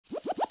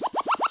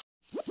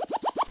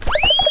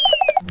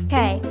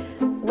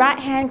right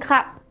hand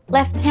clap,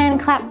 left hand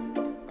clap.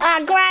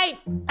 Oh, great!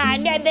 I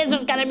knew this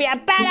was going to be a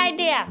bad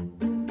idea.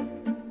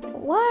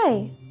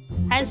 Why?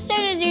 As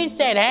soon as you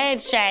said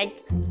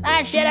handshake,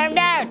 I should have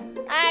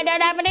known. I don't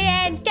have any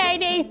hands,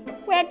 Katie.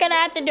 We're going to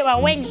have to do a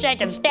wing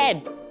shake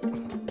instead.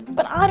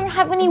 But I don't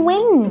have any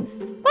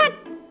wings. What?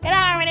 You don't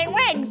have any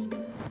wings?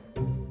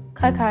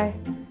 Koco,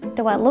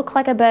 do I look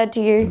like a bird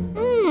to you?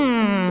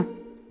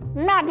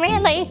 Not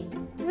really.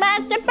 I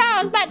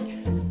suppose, but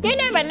you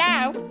never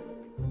know.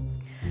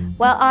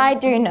 Well, I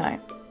do know.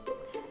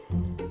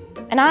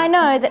 And I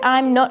know that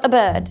I'm not a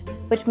bird,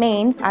 which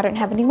means I don't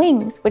have any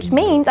wings, which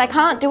means I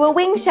can't do a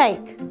wing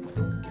shake.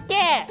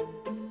 Yeah,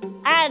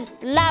 I'd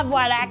love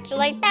one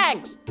actually,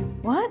 thanks.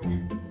 What?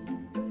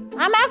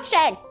 A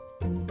milkshake.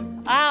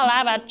 I'll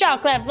have a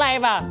chocolate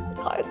flavour.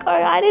 Koco,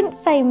 I didn't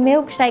say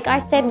milkshake, I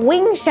said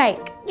wing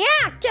shake.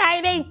 Yeah,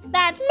 Katie,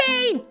 that's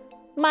me.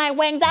 My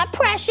wings are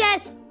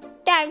precious.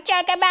 Don't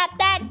joke about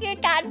that. You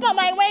can't put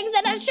my wings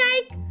in a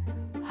shake.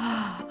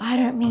 I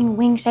don't mean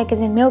wing shake as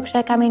in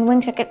milkshake, I mean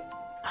wing shake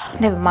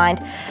never mind.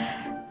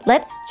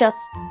 Let's just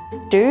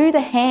do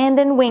the hand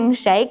and wing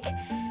shake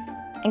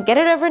and get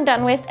it over and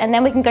done with, and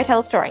then we can go tell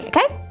a story,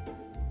 okay?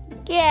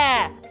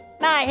 Yeah,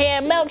 I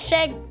hear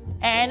milkshake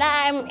and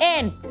I'm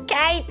in,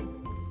 Kate.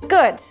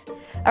 Good.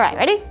 All right,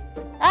 ready?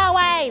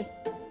 Always.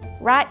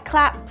 Right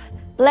clap,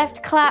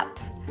 left clap,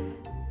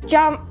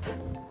 jump,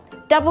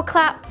 double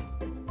clap,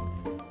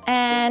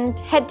 and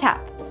head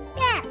tap.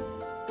 Yeah.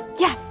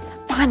 Yes,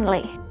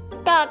 finally.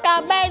 Go,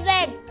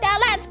 amazing. Now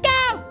let's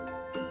go.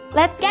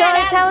 Let's go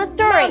tell a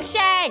story.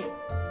 Milkshake.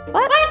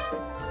 What?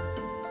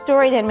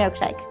 Story then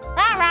milkshake.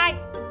 All right.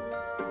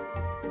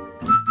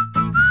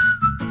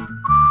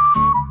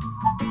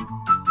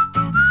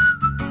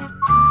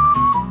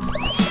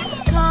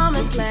 Come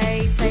and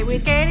play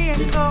with Katie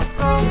and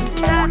Koco.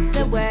 That's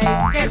the way.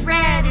 Get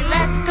ready,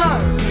 let's go.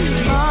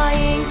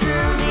 Flying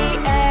through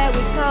the air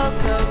with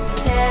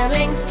Koco,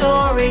 telling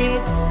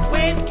stories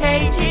with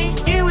Katie.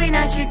 You and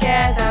I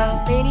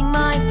together, meeting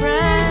my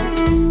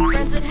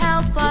friends that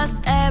help us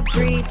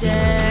every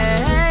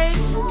day.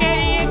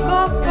 Katie and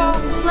Koco,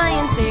 play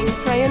and sing,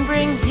 pray and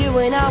bring. You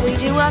and I, we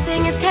do our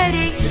thing. It's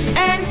Katie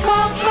and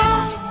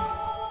Koco.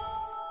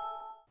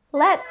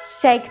 Let's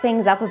shake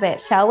things up a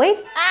bit, shall we?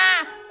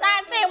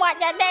 Let's see what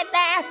you did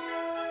there.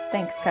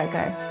 Thanks,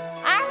 Koco.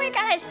 Are we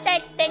going to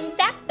shake things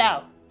up,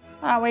 though?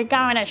 Are we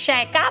going to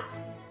shake up?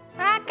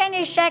 How can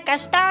you shake a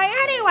story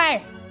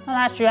anyway?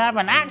 Unless you have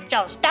an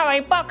actual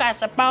storybook, I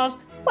suppose,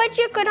 which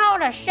you could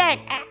hold a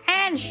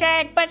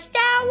handshake, but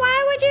still,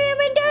 why would you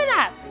even do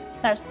that?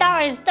 The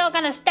story's still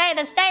going to stay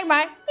the same,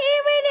 right?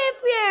 Even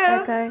if you...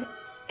 Koco,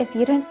 if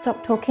you don't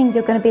stop talking,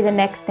 you're going to be the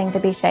next thing to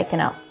be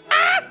shaken up.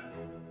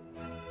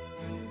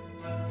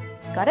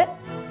 Got it?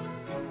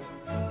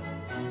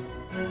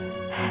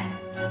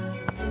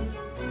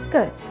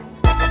 Good.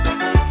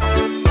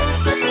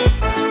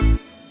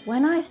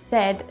 When I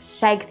said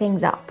shake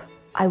things up,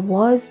 I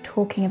was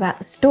talking about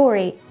the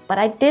story, but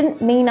I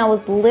didn't mean I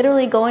was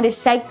literally going to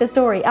shake the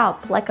story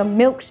up like a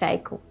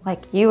milkshake,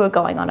 like you were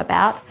going on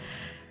about.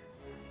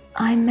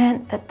 I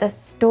meant that the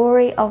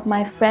story of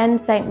my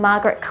friend St.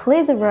 Margaret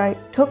Clitherow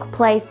took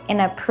place in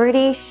a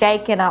pretty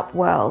shaken up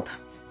world.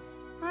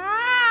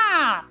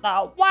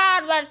 The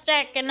world was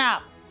shaken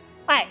up.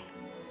 Wait,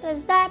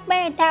 does that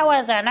mean there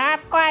was an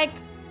earthquake?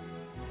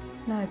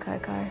 No,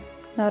 Koco,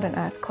 not an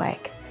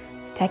earthquake.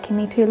 You're taking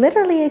me too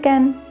literally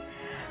again.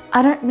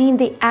 I don't mean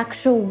the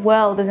actual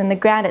world as in the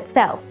ground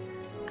itself.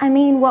 I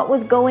mean what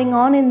was going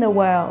on in the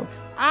world.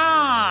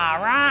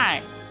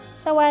 Right.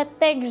 So are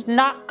things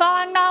not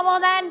going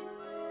normal then?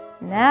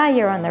 Now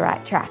you're on the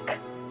right track.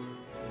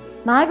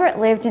 Margaret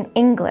lived in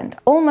England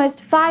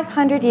almost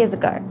 500 years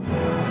ago.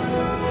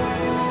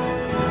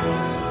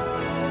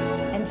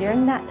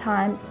 During that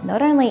time,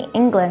 not only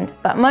England,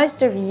 but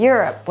most of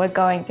Europe were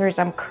going through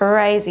some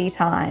crazy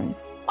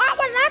times. What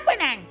was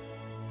happening?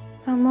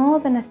 For more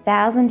than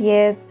 1,000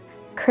 years,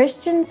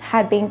 Christians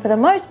had been, for the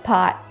most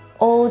part,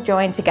 all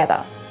joined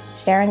together,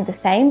 sharing the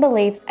same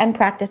beliefs and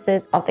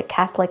practices of the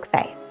Catholic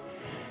faith.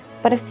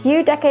 But a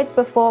few decades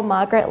before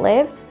Margaret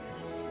lived,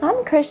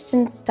 some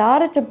Christians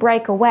started to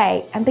break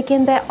away and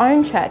begin their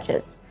own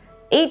churches,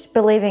 each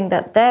believing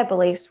that their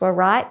beliefs were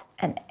right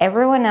and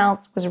everyone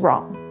else was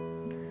wrong.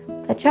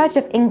 The Church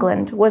of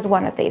England was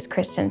one of these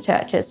Christian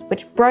churches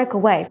which broke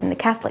away from the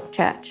Catholic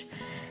Church.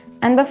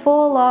 And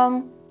before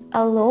long,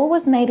 a law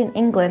was made in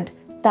England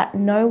that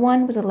no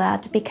one was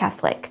allowed to be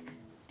Catholic.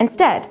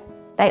 Instead,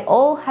 they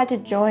all had to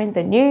join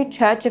the new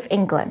Church of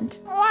England.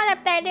 What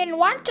if they didn't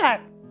want to?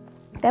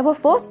 They were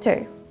forced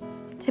to.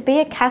 To be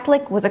a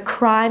Catholic was a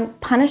crime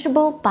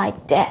punishable by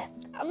death.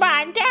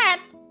 By death?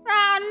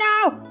 Oh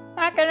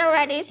no! I can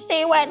already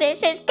see where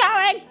this is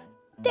going.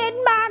 Did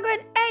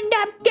Margaret end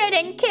up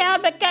getting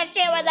killed because she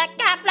was a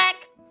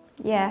Catholic?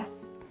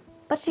 Yes,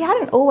 but she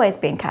hadn't always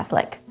been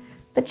Catholic.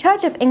 The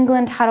Church of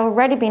England had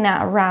already been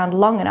around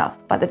long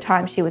enough by the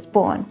time she was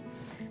born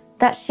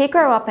that she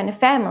grew up in a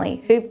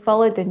family who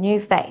followed the new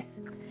faith.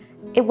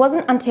 It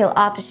wasn't until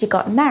after she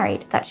got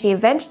married that she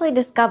eventually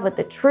discovered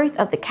the truth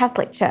of the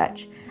Catholic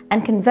Church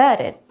and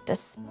converted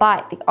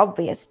despite the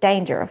obvious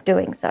danger of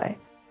doing so.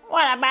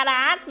 What about her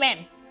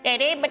husband?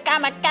 Did he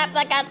become a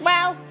Catholic as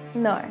well?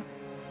 No,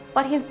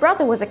 but his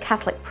brother was a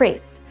Catholic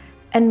priest,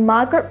 and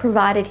Margaret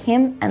provided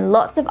him and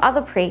lots of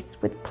other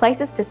priests with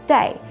places to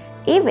stay,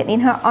 even in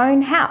her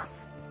own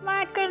house.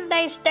 Why couldn't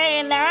they stay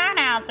in their own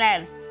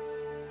houses?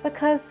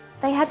 Because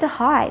they had to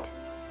hide.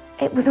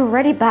 It was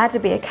already bad to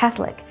be a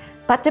Catholic,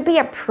 but to be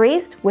a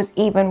priest was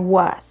even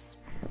worse.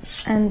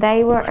 And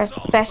they were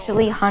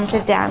especially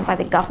hunted down by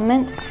the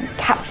government and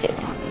captured.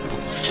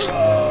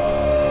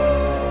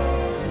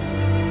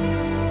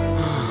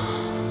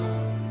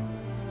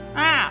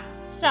 Ah,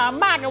 so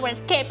Margaret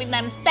was keeping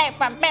them safe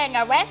from being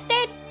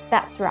arrested?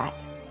 That's right.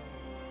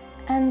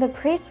 And the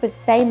priests would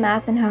say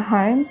Mass in her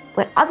homes,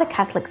 where other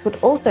Catholics would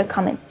also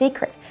come in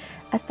secret,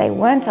 as they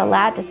weren't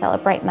allowed to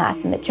celebrate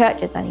Mass in the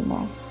churches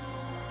anymore.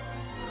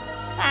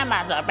 That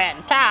must have been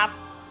tough.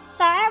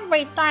 So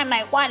every time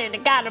they wanted to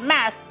go to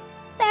Mass,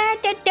 they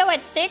had to do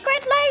it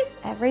secretly?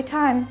 Every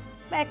time.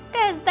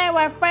 Because they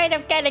were afraid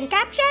of getting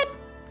captured?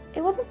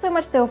 It wasn't so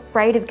much they were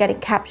afraid of getting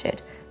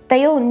captured.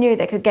 They all knew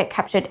they could get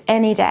captured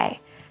any day.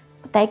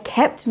 But they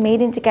kept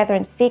meeting together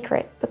in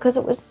secret because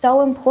it was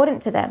so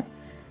important to them.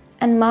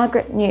 And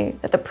Margaret knew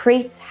that the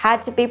priests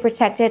had to be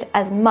protected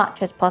as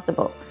much as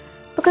possible,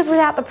 because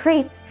without the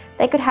priests,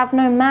 they could have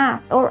no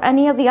Mass or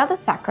any of the other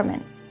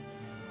sacraments.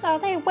 So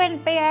they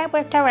wouldn't be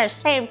able to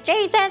receive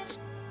Jesus?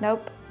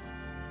 Nope.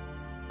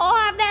 Or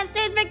have their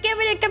sins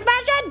forgiven in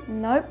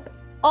confession? Nope.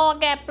 Or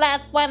get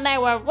blessed when they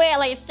were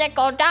really sick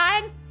or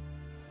dying?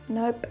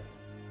 Nope.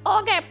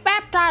 Or get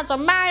baptized or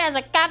married as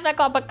a Catholic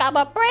or become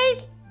a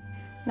priest?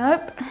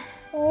 Nope.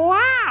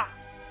 Wow!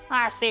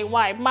 I see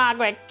why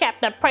Margaret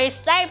kept the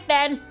priest safe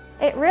then.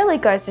 It really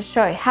goes to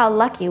show how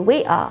lucky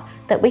we are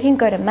that we can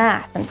go to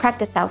Mass and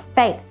practice our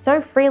faith so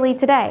freely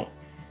today.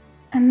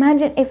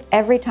 Imagine if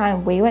every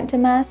time we went to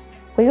Mass,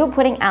 we were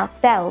putting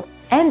ourselves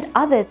and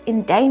others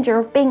in danger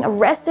of being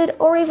arrested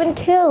or even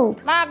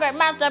killed. Margaret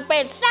must have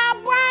been so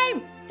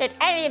brave! Did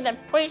any of the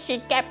priests she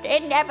kept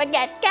in ever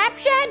get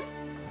captured?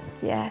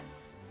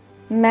 Yes,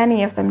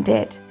 many of them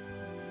did.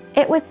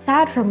 It was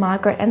sad for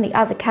Margaret and the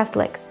other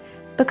Catholics,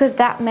 because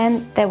that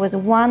meant there was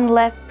one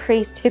less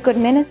priest who could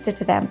minister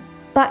to them.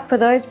 But for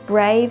those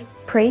brave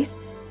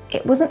priests,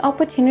 it was an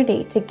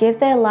opportunity to give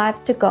their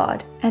lives to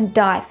God and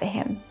die for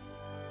Him.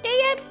 Do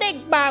you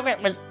think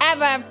Margaret was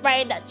ever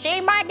afraid that she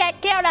might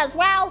get killed as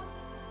well?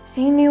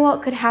 She knew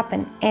what could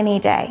happen any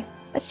day,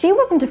 but she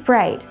wasn't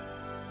afraid.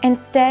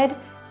 Instead,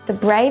 the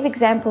brave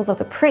examples of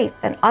the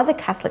priests and other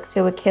Catholics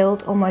who were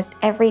killed almost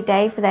every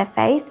day for their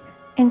faith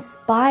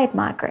inspired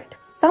Margaret.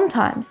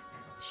 Sometimes,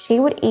 she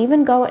would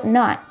even go at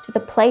night to the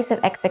place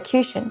of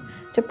execution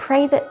to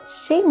pray that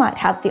she might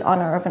have the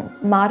honor of a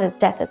martyr's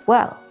death as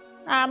well.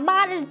 A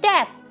martyr's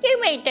death? You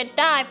mean to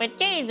die for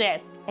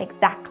Jesus?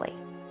 Exactly.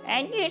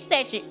 And you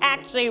said she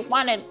actually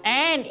wanted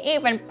and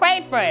even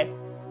prayed for it.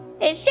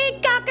 Is she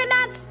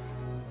coconuts?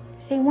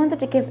 She wanted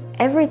to give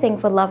everything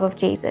for love of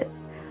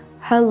Jesus,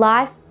 her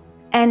life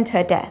and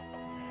her death.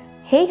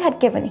 He had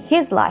given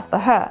his life for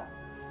her,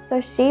 so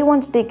she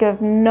wanted to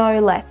give no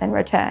less in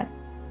return.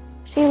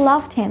 She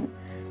loved him,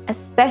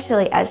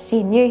 especially as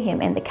she knew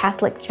him in the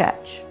Catholic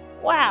Church.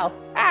 Wow,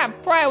 her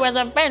prayer was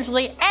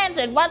eventually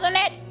answered, wasn't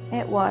it?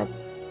 It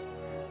was.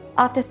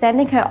 After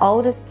sending her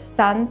oldest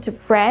son to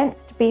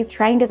France to be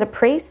trained as a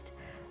priest,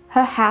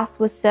 her house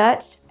was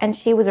searched and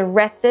she was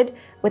arrested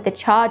with the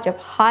charge of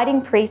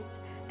hiding priests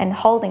and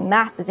holding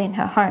masses in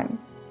her home.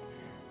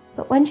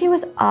 But when she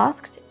was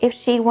asked if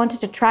she wanted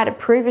to try to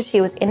prove if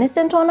she was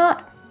innocent or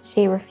not,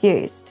 she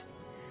refused.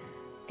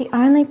 The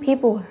only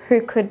people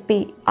who could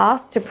be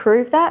asked to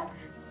prove that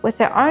was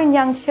her own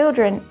young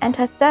children and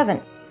her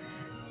servants,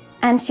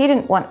 and she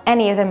didn't want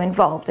any of them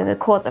involved in the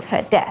cause of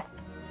her death.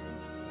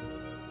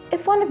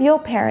 If one of your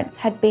parents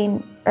had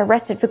been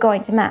arrested for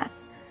going to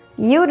Mass,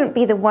 you wouldn't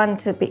be the one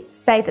to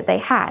say that they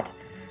had,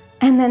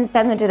 and then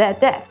send them to their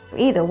deaths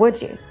either,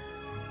 would you?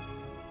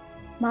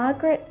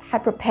 Margaret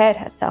had prepared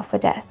herself for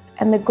death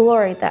and the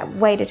glory that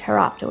waited her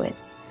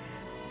afterwards.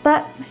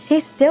 But she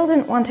still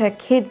didn't want her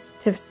kids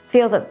to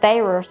feel that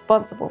they were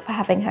responsible for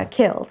having her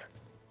killed.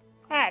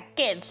 Her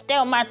kids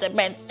still must have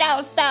been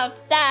so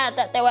sad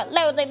that they were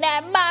losing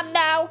their mom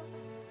now.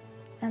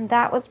 And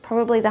that was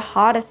probably the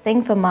hardest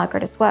thing for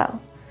Margaret as well,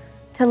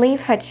 to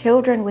leave her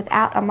children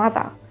without a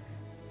mother.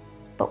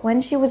 But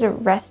when she was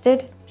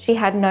arrested, she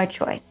had no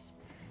choice.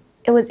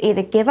 It was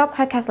either give up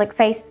her Catholic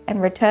faith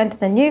and return to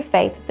the new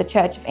faith of the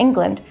Church of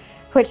England,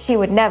 which she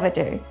would never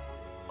do,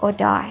 or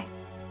die.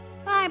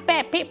 I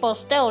bet people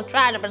still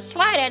try to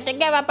persuade her to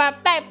give up her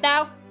faith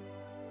though.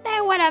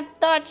 They would have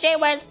thought she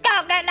was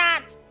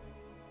coconut.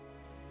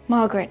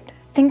 Margaret,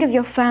 think of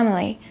your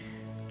family.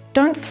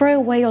 Don't throw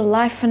away your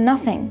life for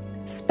nothing.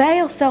 Spare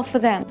yourself for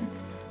them.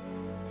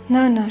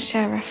 No,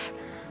 Sheriff.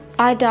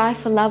 I die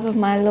for love of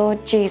my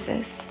Lord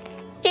Jesus.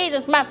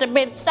 Jesus must have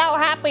been so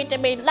happy to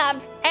be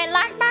loved and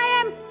liked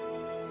by him.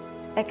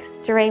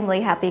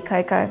 Extremely happy,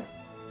 Koco.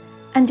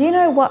 And do you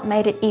know what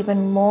made it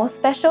even more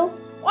special?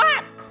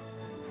 What?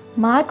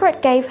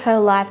 Margaret gave her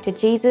life to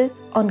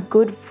Jesus on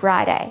Good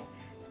Friday,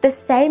 the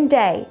same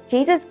day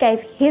Jesus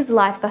gave his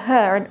life for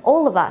her and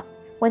all of us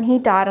when he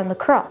died on the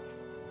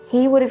cross.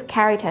 He would have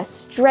carried her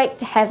straight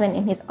to heaven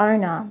in his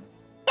own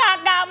arms.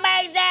 That's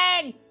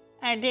amazing!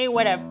 And he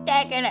would have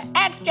taken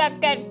extra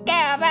good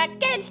care of our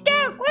kids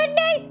too, wouldn't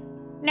he?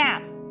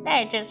 Now,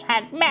 they just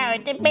had Mary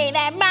to be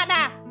their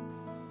mother.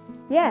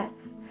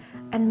 Yes,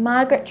 and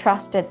Margaret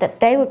trusted that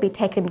they would be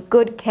taken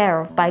good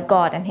care of by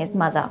God and his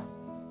mother.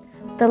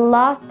 The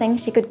last thing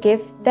she could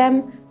give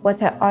them was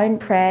her own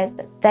prayers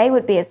that they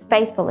would be as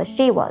faithful as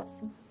she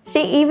was.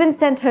 She even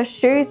sent her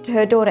shoes to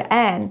her daughter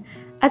Anne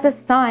as a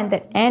sign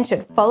that Anne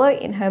should follow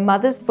in her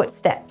mother's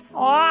footsteps.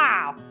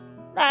 Wow,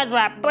 those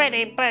were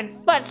pretty big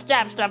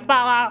footsteps to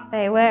follow.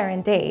 They were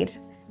indeed.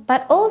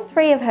 But all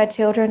three of her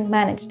children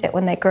managed it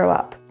when they grew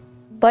up.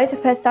 Both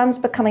of her sons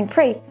becoming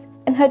priests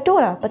and her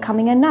daughter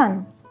becoming a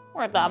nun.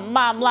 With a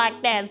mum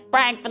like this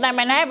praying for them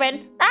in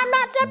heaven, I'm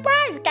not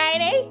surprised,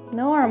 Katie.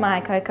 Nor am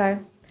I,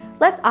 Koco.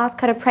 Let's ask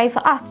her to pray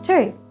for us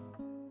too.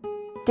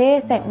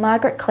 Dear St.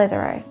 Margaret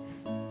Clitherow,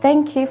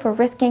 thank you for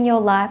risking your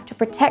life to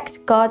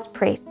protect God's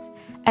priests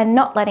and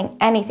not letting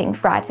anything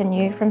frighten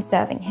you from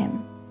serving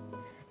him.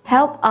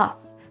 Help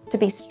us to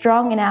be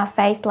strong in our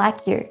faith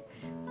like you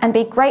and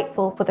be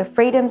grateful for the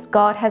freedoms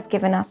God has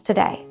given us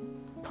today.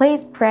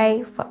 Please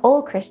pray for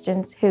all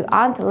Christians who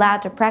aren't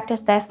allowed to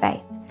practice their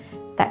faith,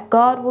 that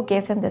God will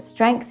give them the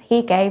strength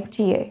he gave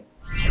to you.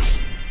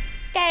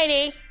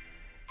 Katie,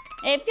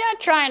 if you're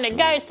trying to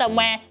go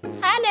somewhere,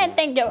 I don't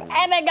think you're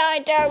ever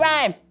going to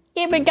arrive.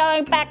 You've been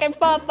going back and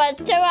forth for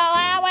 2 whole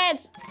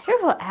hours. 2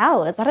 whole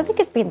hours? I don't think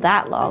it's been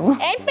that long.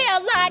 It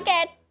feels like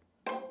it.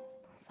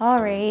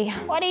 Sorry.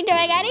 What are you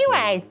doing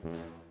anyway?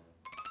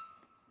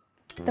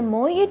 The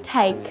more you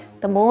take,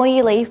 the more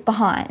you leave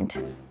behind.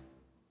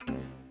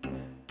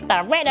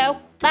 The riddle,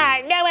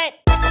 I knew it.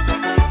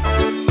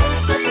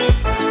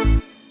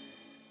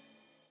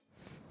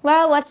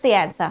 Well, what's the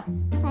answer?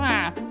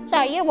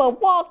 So you were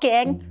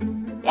walking.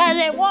 Is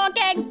it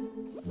walking?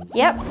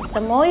 Yep,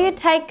 the more you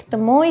take, the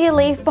more you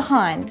leave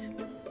behind.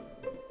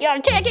 You're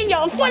taking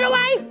your foot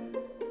away?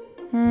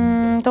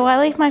 Do I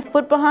leave my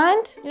foot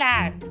behind?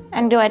 No.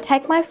 And do I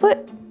take my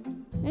foot?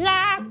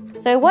 No.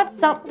 So what's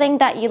something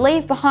that you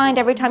leave behind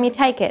every time you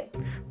take it?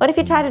 What if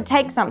you try to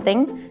take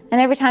something and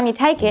every time you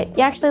take it,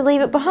 you actually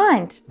leave it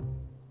behind?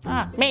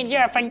 Means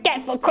you're a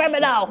forgetful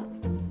criminal.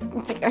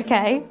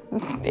 Okay,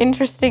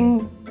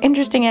 interesting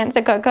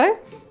answer, Koco.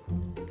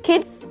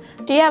 Kids,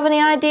 do you have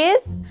any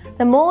ideas?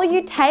 The more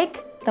you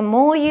take, the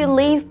more you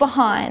leave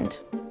behind.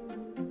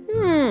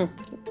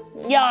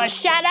 Your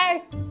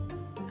shadow?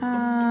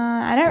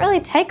 I don't really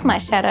take my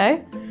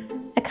shadow.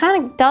 It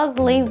kind of does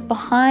leave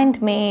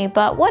behind me,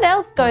 but what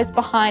else goes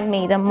behind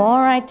me the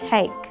more I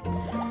take?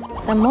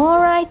 The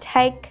more I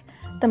take,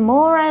 the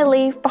more I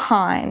leave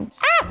behind.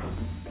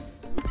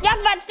 Your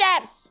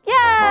footsteps!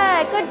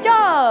 Yeah, good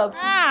job.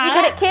 You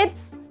good at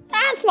kids?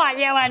 That's what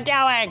you were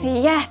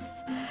doing. Yes.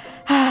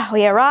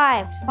 We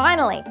arrived,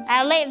 finally.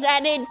 At least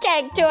I didn't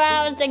take 2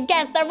 hours to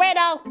guess the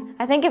riddle.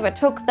 I think if it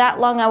took that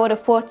long, I would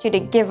have forced you to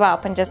give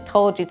up and just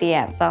told you the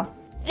answer.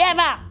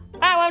 Never.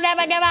 I will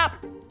never give up.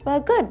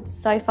 Well, good.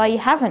 So far you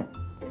haven't.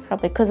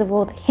 Probably because of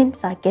all the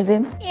hints I give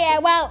him. Yeah,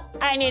 well,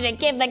 I need to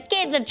give the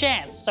kids a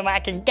chance so I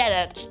can get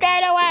it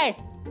straight away.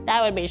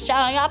 That would be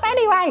showing off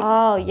anyway.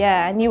 Oh,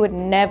 yeah, and you would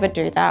never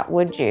do that,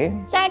 would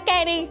you? So,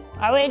 Katie,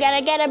 are we going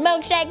to get a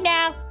milkshake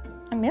now?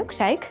 A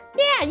milkshake?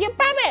 Yeah, you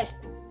promised.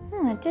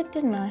 I did,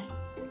 didn't I?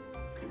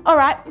 All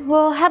right,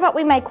 well, how about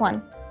we make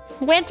one?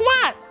 With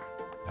what?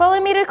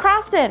 Follow me to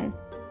Crafton.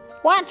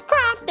 What's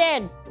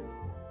crafted?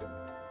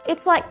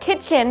 It's like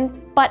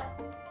kitchen, but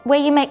where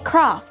you make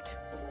craft.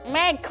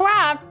 Make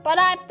craft? But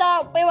I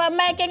thought we were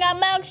making a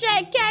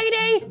milkshake,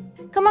 Katie.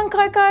 Come on,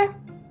 Koco.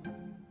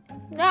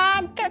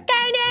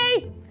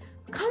 Katie!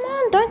 Come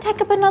on, don't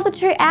take up another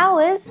 2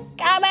 hours.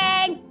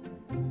 Coming!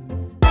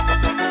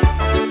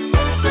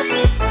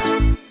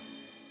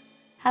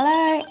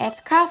 Hello, it's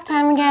craft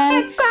time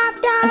again. It's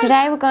craft time! And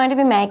today we're going to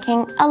be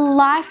making a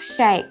life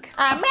shake.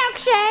 A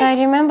milkshake! So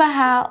do you remember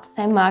how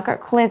St. Margaret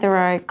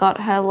Clitherow got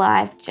her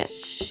life just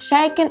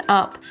shaken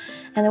up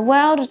and the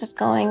world was just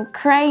going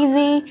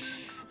crazy?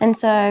 And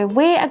so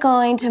we are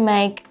going to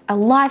make a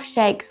life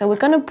shake. So we're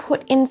going to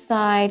put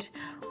inside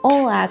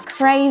all our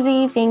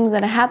crazy things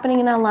that are happening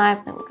in our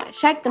life, then we're going to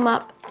shake them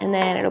up, and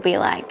then it'll be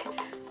like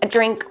a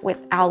drink with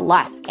our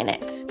life in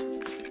it.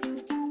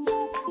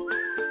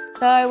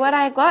 So what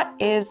I got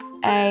is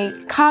a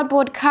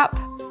cardboard cup,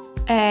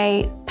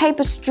 a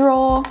paper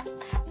straw,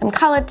 some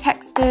coloured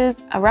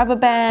textures, a rubber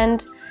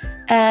band,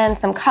 and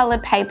some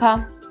coloured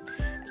paper,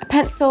 a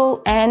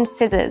pencil and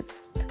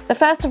scissors. So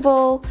first of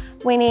all,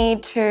 we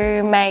need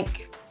to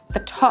make the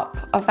top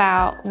of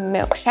our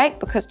milkshake,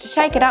 because to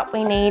shake it up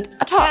we need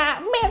a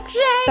top.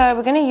 Milkshake! So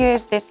we're going to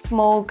use this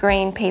small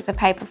green piece of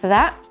paper for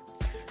that.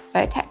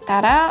 So take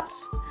that out.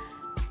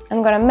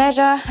 I'm going to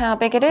measure how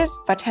big it is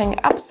by turning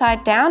it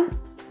upside down.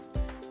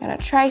 I'm going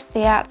to trace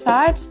the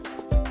outside,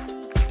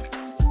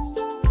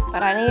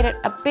 but I need it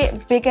a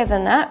bit bigger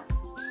than that.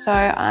 so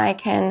I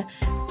can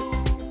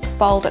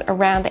fold it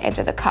around the edge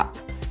of the cup.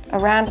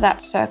 Around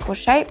that circle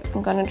shape,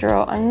 I'm going to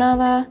draw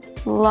another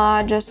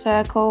larger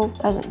circle.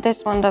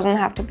 This one doesn't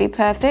have to be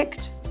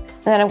perfect.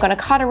 And then I'm going to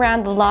cut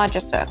around the larger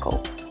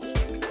circle.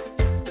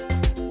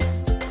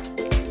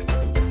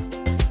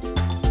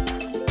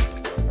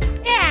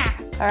 Yeah.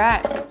 All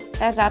right,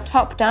 there's our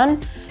top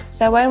done.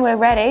 So when we're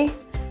ready,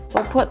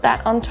 we'll put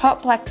that on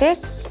top like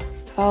this,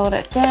 fold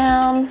it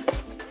down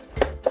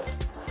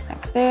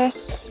like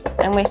this,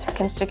 and we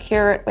can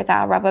secure it with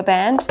our rubber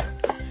band.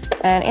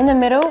 And in the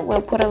middle,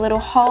 we'll put a little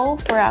hole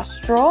for our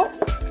straw.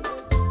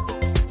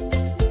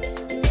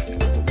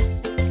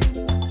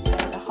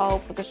 There's a hole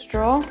for the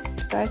straw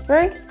to go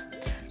through.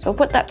 So we'll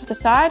put that to the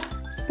side.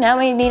 Now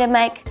we need to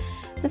make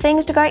the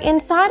things to go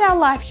inside our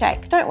life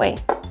shake, don't we?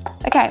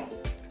 Okay,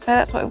 so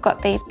that's what we've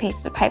got these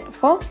pieces of paper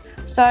for.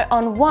 So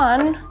on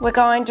one, we're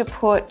going to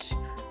put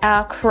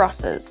our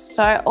crosses.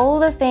 So all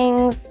the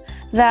things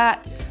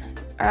that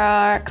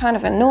are kind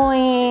of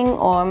annoying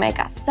or make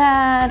us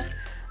sad,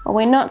 or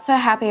we're not so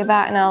happy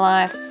about in our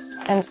life,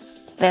 and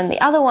then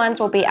the other ones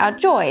will be our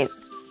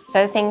joys.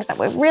 So things that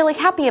we're really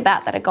happy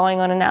about that are going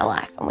on in our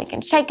life, and we can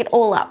shake it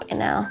all up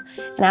in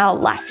our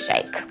life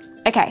shake.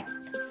 Okay,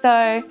 so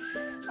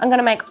I'm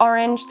gonna make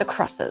orange the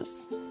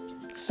crosses.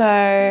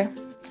 So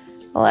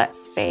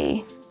let's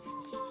see.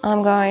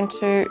 I'm going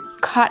to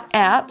cut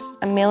out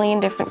a million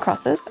different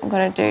crosses. I'm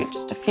gonna do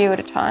just a few at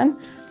a time.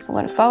 I'm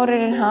gonna fold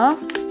it in half.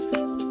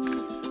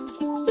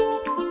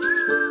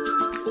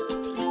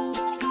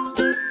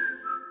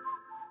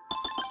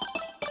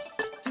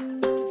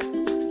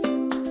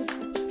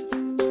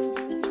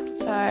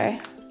 So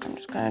I'm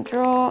just going to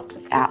draw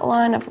the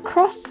outline of a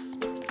cross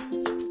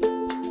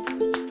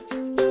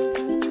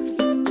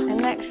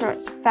and make sure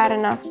it's fat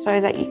enough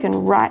so that you can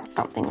write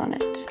something on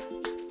it.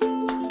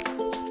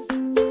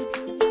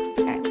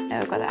 Okay, now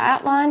we've got the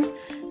outline.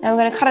 Now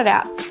we're going to cut it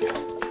out.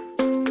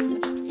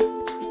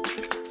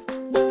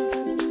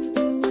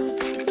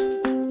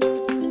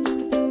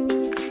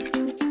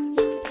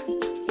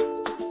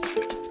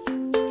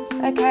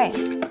 Okay,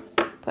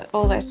 put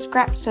all those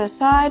scraps to the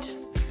side.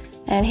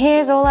 And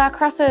here's all our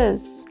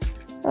crosses.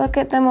 Look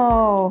at them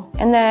all.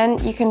 And then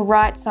you can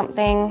write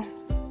something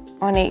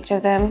on each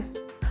of them.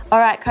 All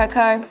right,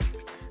 Koco,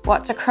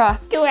 what's a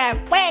cross? You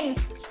have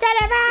wings instead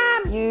of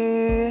arms.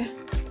 You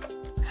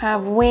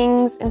have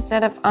wings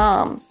instead of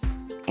arms.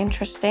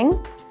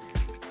 Interesting,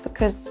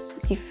 because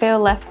you feel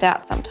left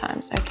out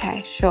sometimes.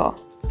 Okay, sure.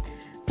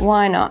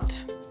 Why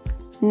not?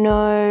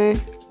 No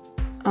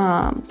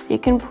arms. You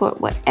can put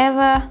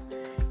whatever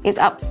is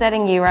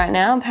upsetting you right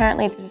now.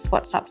 Apparently this is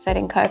what's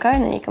upsetting Koco,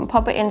 and then you can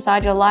pop it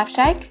inside your life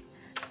shake.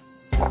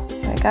 There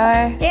we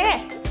go.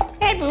 Yeah,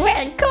 that'd be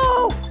really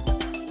cool.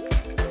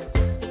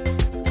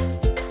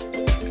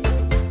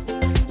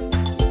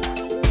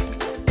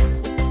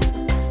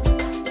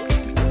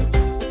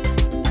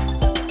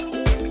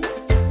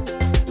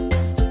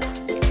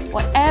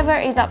 Whatever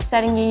is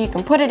upsetting you, you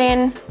can put it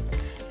in,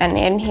 and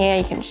in here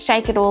you can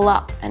shake it all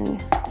up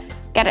and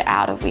get it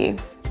out of you.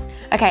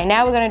 Okay,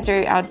 now we're going to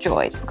do our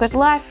joys, because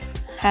life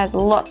has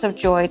lots of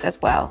joys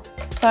as well.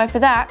 So for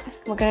that,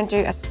 we're going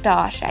to do a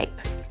star shape.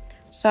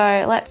 So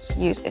let's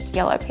use this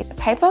yellow piece of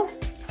paper,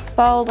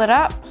 fold it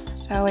up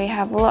so we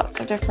have lots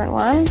of different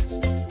ones.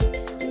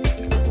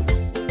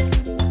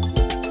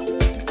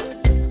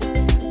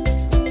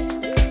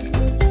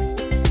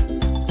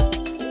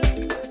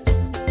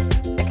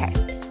 Okay,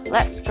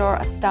 let's draw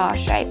a star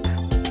shape.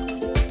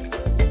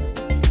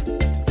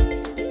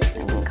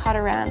 And we can cut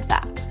around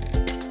that.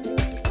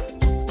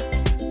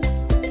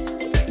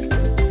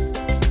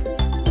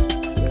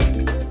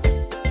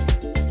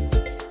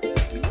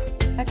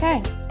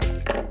 Okay,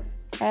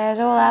 there's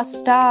all our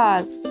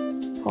stars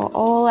for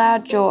all our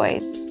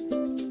joys.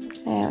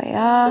 There we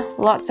are,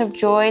 lots of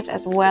joys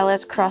as well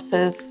as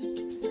crosses.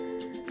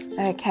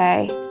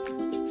 Okay.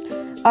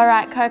 All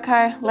right,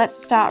 Koco,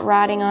 let's start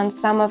writing on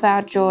some of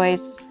our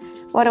joys.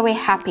 What are we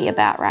happy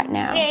about right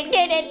now? You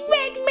didn't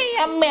make me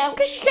a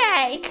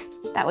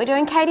milkshake. That we're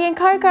doing Katie and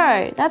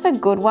Koco. That's a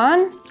good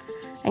one.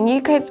 And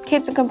you kids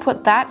can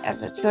put that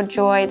as it's your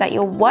joy that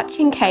you're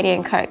watching Katie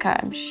and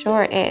Koco. I'm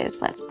sure it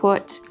is. Let's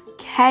put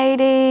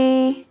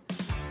Katie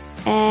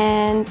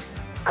and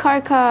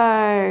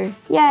Koco.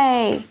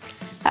 Yay!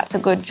 That's a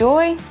good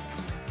joy.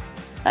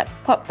 Let's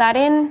pop that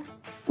in.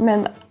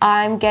 Remember,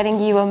 I'm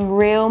getting you a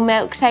real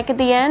milkshake at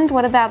the end.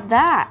 What about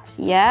that?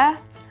 Yeah?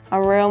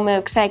 A real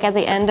milkshake at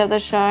the end of the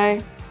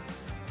show.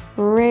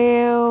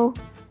 Real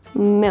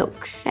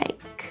milkshake.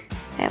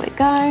 There we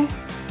go.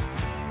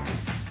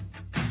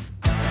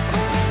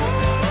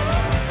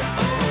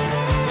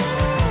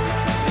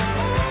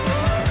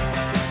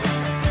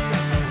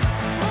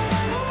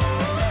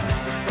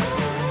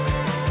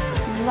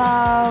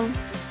 Loved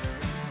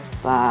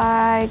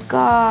by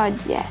God.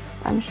 Yes,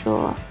 I'm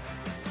sure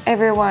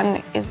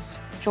everyone is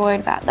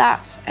joyed about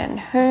that, and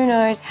who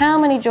knows how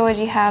many joys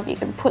you have. You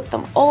can put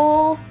them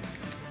all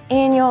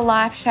in your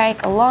life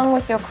shake along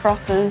with your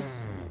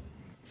crosses.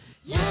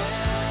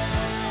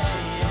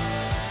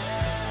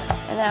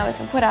 And now we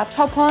can put our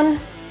top on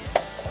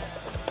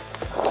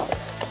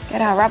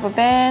Get our rubber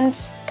band,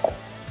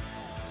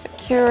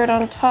 secure it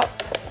on top.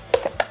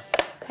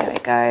 There we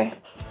go.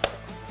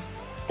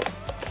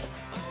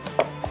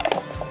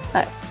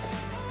 Let's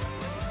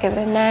give it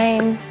a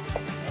name.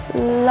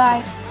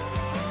 Life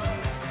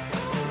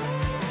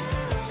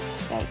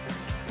shake.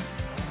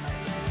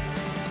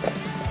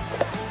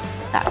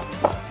 That's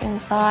what's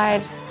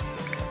inside.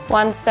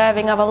 1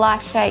 serving of a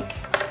life shake.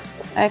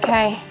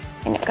 Okay,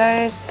 in it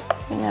goes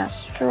in our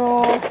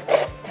straw. There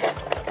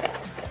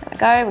we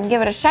go, we can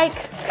give it a shake.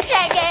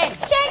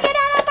 Shake it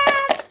all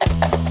about.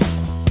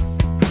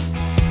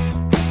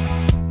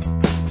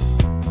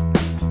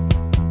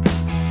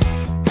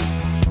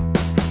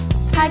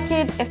 Hi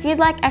kids, if you'd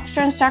like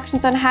extra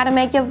instructions on how to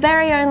make your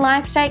very own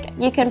life shake,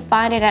 you can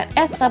find it at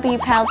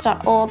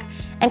swpals.org.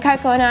 And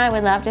Koco and I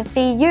would love to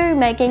see you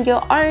making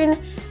your own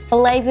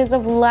flavors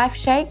of life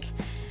shake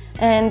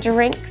and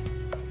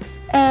drinks.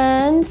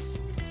 And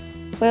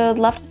we'd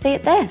love to see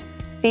it there.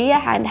 See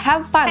ya and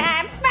have fun.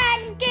 Have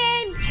fun,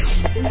 kids.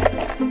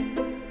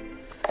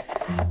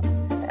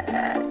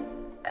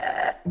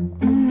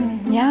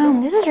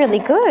 Yum, this is really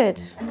good.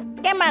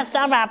 Give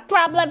myself a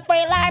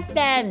problem-free life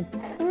then.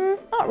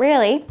 Not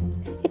really.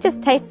 It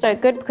just tastes so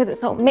good because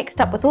it's all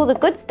mixed up with all the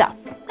good stuff.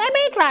 Let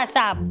me try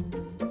some.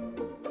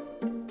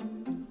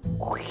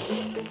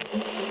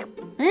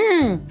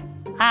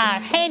 A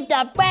hint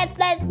of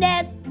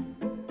breathlessness,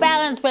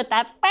 balanced with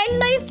a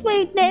friendly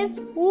sweetness.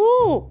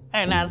 Ooh,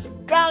 and a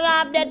strong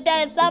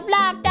aftertaste of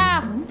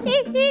laughter.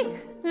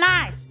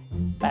 Nice,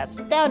 but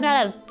still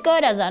not as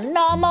good as a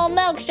normal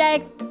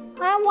milkshake.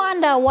 I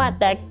wonder what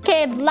the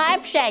kids'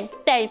 life shake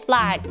tastes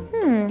like.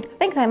 I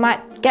think they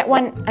might get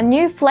a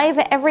new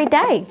flavour every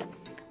day.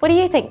 What do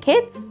you think,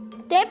 kids?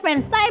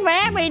 Different flavor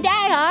every day,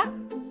 huh?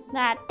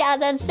 That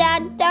doesn't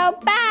sound so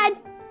bad.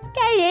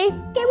 Katie,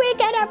 can we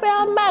get a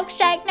real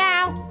milkshake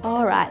now?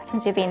 All right,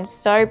 since you've been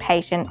so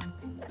patient.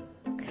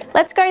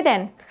 Let's go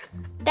then.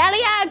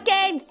 Tally-o,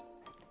 kids.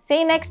 See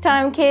you next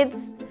time,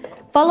 kids.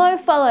 Follow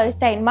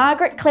St.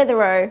 Margaret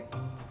Clitherow.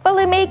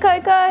 Follow me,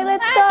 Koco.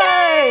 Let's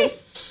go.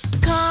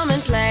 Come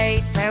and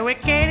play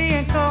with Katie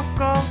and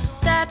Koco.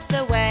 That's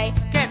the way.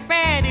 Get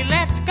ready,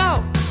 let's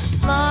go.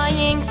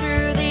 Flying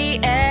through the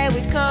air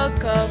with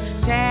Koco.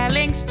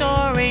 Telling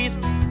stories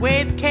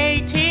with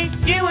Katie.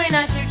 You and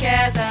I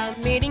together.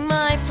 Meeting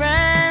my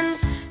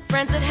friends.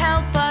 Friends that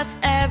help us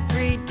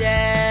every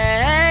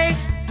day.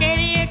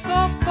 Katie and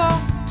Koco.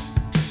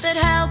 That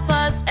help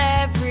us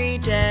every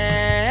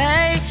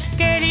day.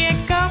 Katie and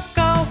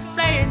Koco.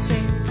 Play and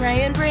sing.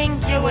 Pray and bring.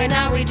 You and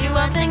I, we do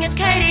our thing. It's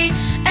Katie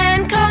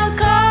and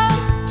Koco.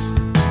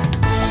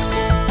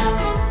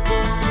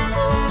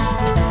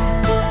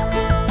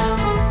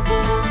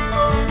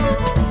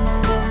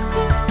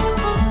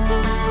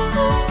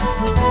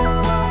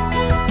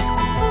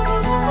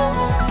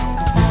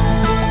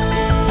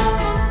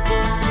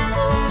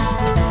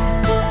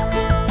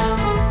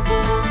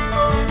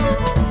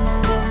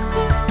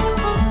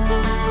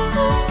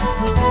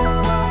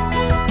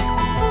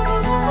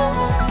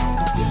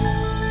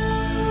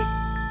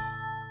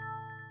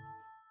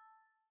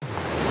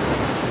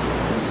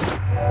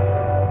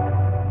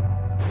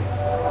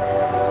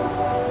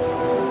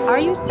 Are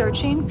you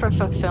searching for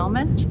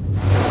fulfillment?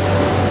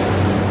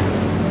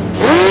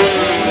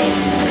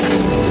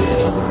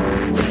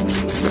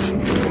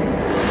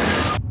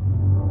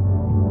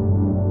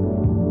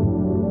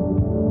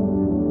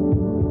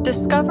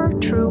 Discover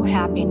true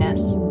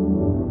happiness.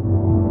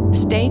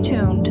 Stay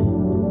tuned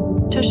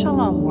to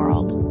Shalom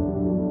World.